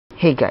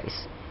Hey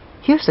guys,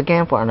 here's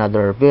again for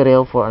another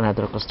video for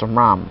another custom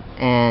ROM,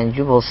 and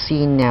you will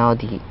see now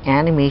the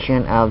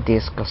animation of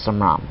this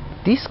custom ROM.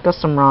 This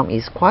custom ROM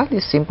is quite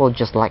simple,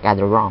 just like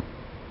other ROM,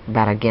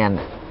 but again,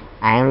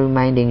 I am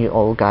reminding you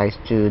all guys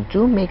to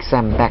do make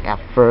some backup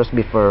first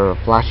before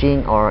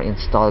flashing or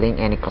installing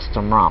any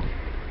custom ROM.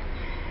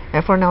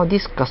 And for now,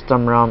 this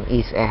custom ROM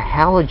is a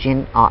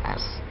Halogen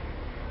OS.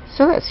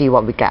 So let's see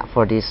what we got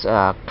for this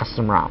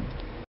custom ROM.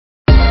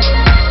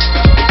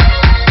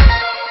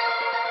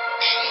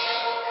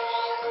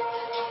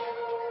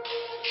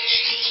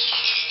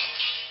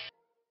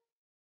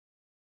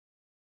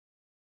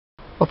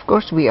 Of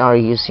course, we are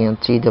using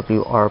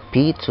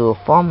TWRP to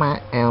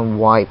format and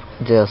wipe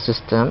the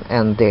system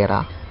and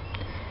data,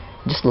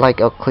 just like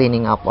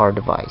cleaning up our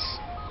device.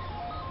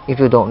 If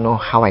you don't know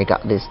how I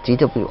got this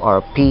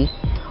TWRP,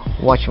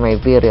 watch my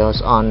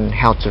videos on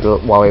how to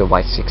root Huawei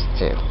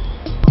Y62.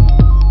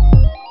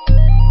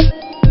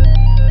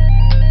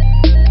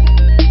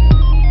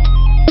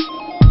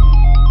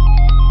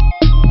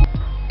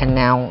 And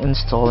now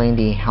installing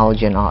the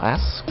Halogen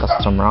OS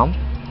custom ROM,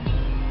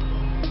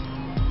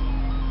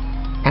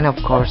 and of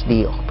course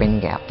the open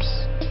gaps.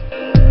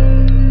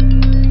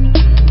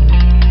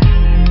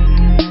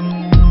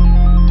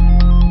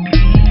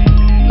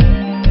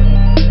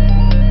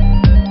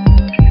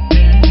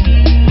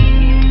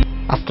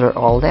 After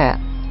all that,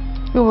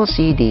 you will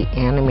see the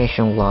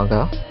animation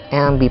logo,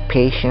 and be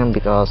patient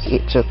because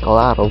it took a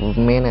lot of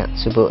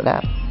minutes to boot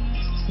up.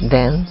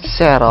 Then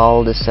set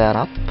all the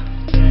setup.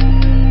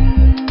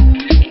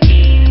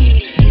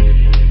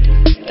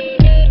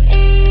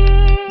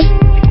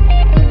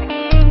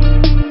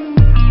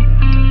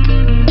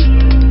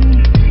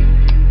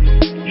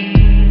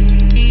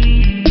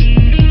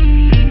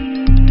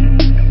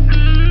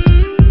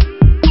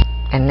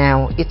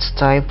 Now it's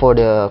time for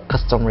the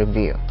custom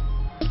review.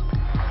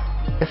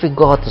 If we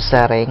go to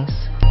settings,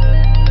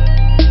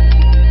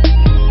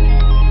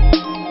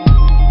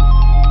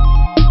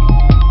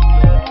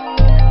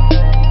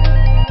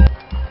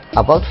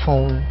 about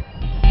phone,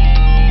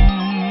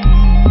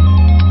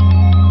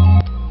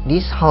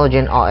 this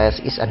Halogen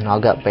OS is a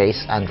Nougat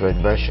based Android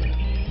version.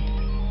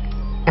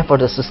 And for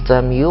the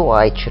system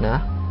UI tuner,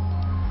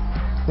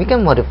 we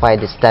can modify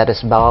the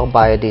status bar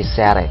by these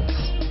settings.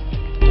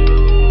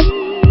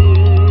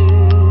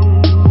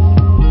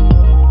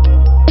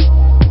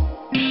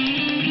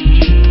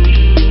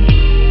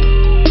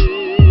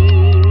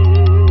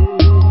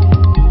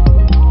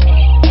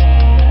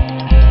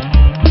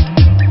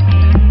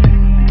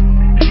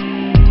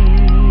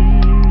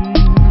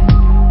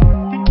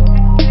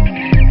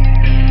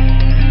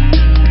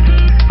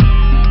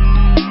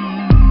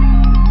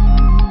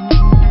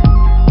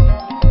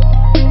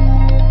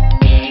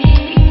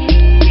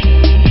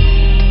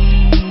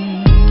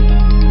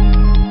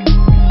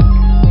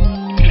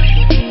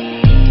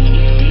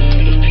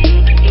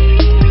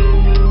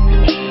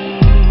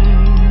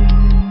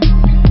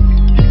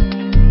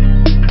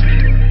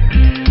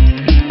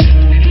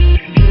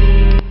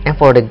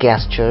 For the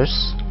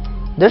gestures,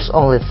 there's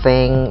only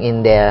thing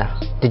in there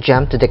to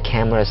jump to the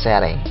camera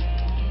setting.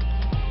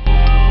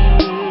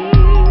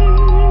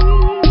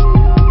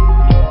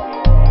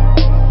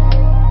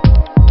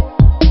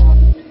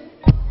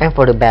 And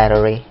for the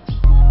battery,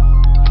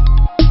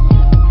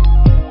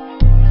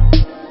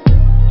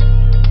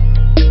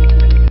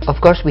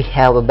 of course we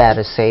have a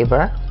battery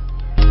saver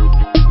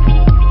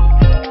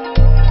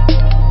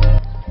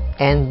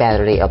and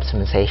battery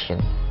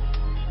optimization.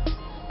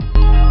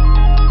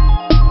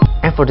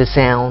 And for the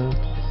sound,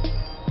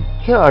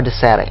 here are the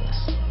settings.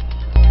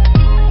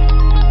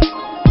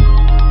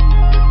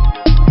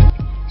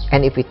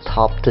 And if we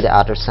tap to the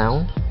other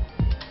sound,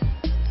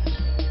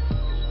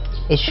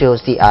 it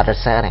shows the other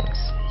settings.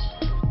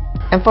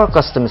 And for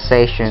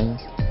customization,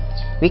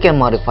 we can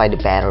modify the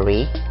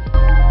battery,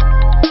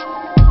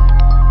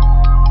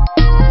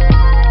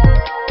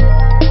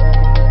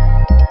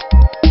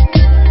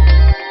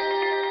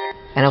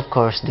 and of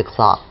course the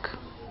clock.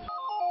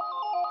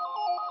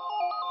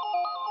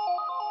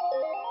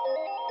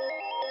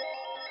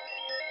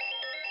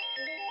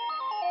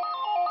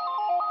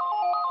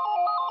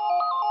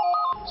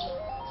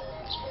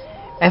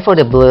 And for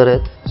the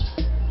Bluetooth,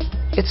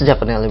 it's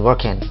definitely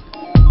working.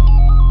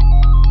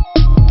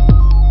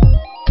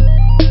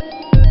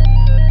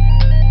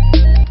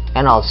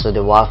 And also the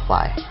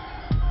Wi-Fi.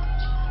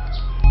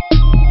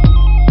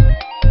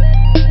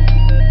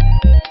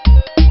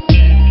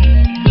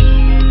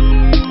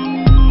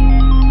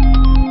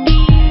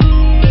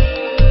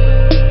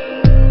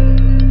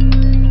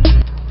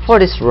 For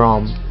this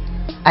ROM,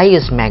 I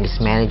use Magis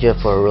Manager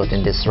for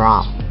routing this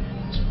ROM.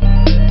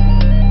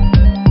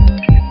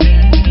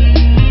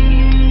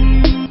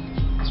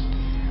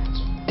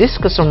 This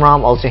custom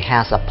ROM also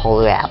has a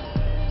Poly app,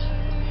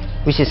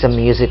 which is a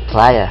music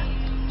player.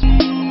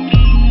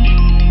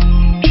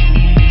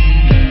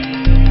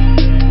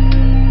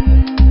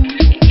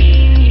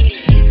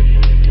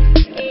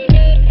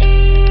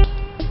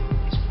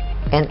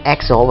 And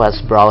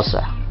XOS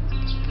browser.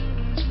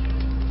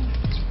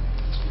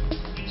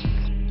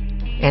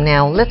 And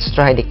now let's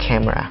try the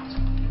camera.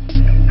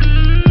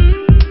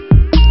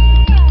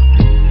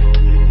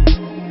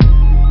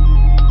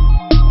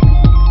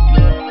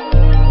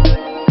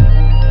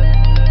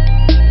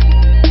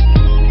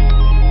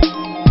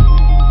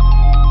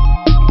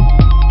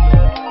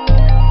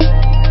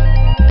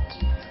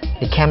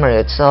 The camera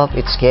itself,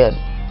 it's good.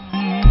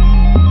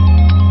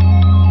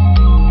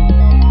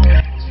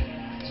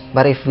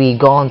 But if we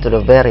go on to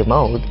the very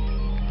mode,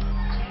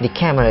 the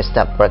camera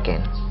stopped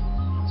working.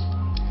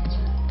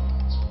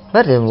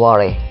 But don't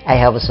worry, I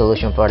have a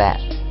solution for that.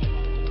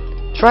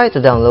 Try to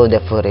download the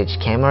footage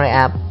camera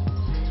app.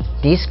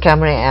 This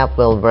camera app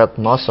will work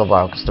most of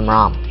our custom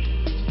ROM.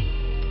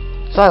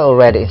 So I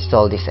already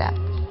installed this app.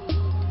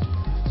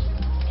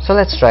 So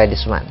let's try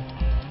this one.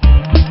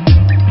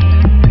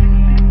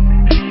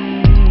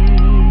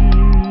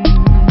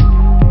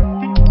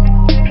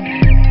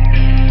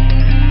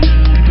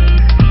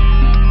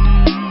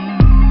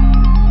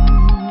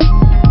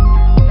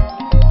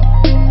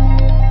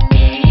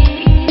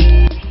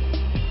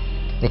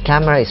 The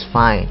camera is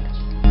fine.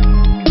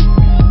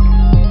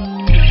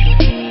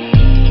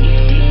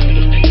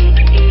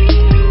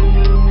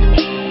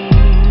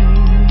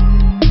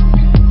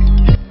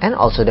 And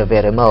also the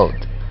video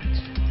mode.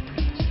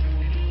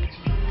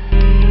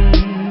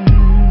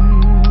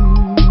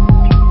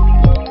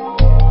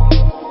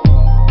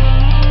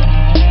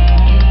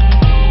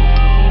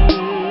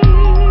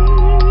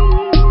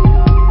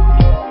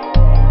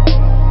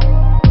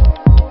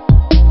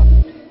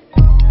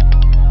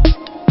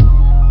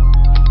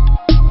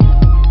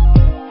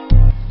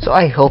 So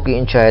I hope you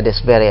enjoyed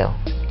this video.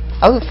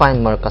 I will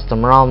find more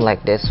custom ROM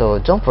like this, so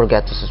don't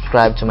forget to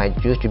subscribe to my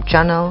YouTube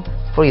channel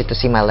for you to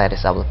see my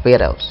latest upload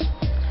videos.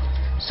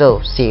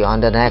 So see you on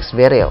the next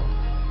video.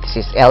 This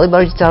is Eli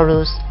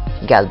Bargitarus.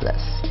 God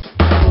bless.